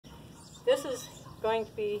this is going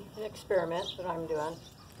to be an experiment that I'm doing.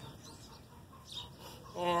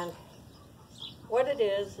 And what it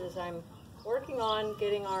is I'm working on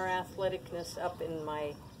getting our athleticness up in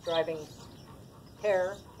my driving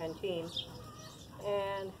pair and team.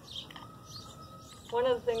 And one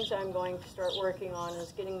of the things I'm going to start working on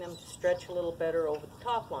is getting them to stretch a little better over the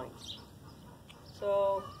top line.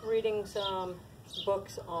 So reading some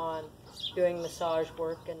books on doing massage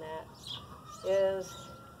work, and that is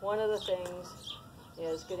one of the things,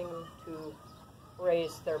 is getting them to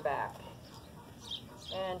raise their back.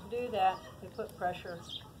 And to do that, we put pressure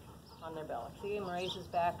on their belly. See him raise his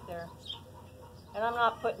back there? And I'm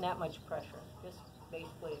not putting that much pressure, just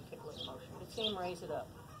basically a tickling motion. But see him raise it up.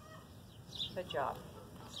 Good job.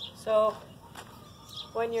 So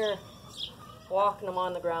when you're walking them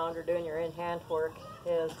on the ground or doing your in-hand work,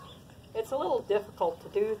 it's a little difficult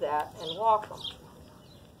to do that and walk them.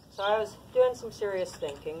 So I was doing some serious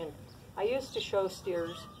thinking, and I used to show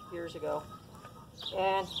steers years ago.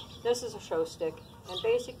 And this is a show stick, and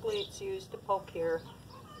basically it's used to poke here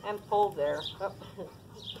and pull there. Oh,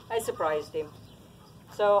 I surprised him.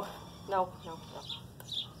 So, no.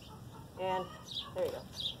 And there you go.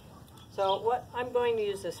 So what I'm going to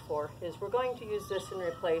use this for is we're going to use this in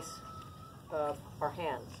replace of our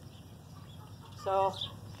hands. So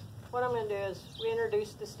what I'm going to do is, we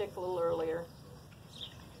introduced the stick a little earlier,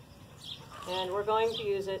 and we're going to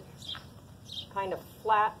use it kind of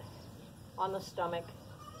flat on the stomach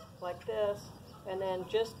like this, and then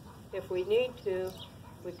just if we need to,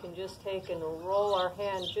 we can just take and roll our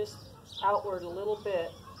hand just outward a little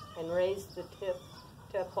bit and raise the tip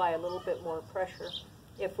to apply a little bit more pressure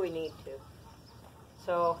if we need to.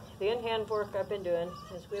 So the in-hand work I've been doing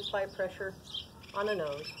is we apply pressure on the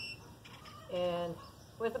nose, and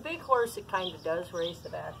with a big horse it kind of does raise the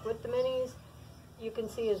back. With the minis, you can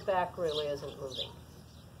see his back really isn't moving.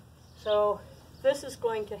 So this is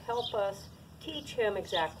going to help us teach him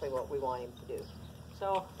exactly what we want him to do.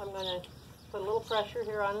 So I'm going to put a little pressure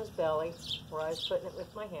here on his belly where I was putting it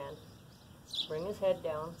with my hand. Bring his head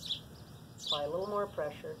down, apply a little more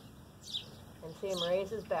pressure, and see him raise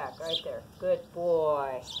his back right there. Good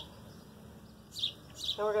boy.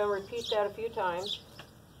 Now we're going to repeat that a few times.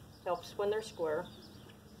 Helps when they're square.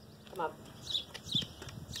 Come up.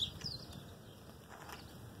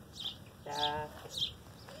 That.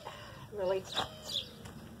 Really?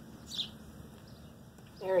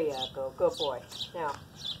 There you go. Good boy. Now,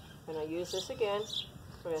 I'm going to use this again.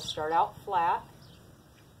 We're going to start out flat.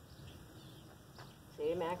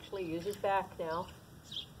 See him actually use his back now.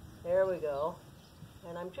 There we go.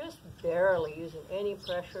 And I'm just barely using any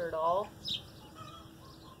pressure at all.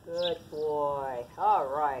 Good boy. All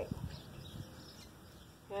right.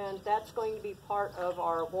 And that's going to be part of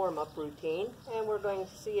our warm-up routine, and we're going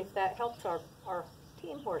to see if that helps our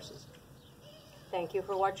team horses. Thank you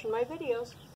for watching my videos.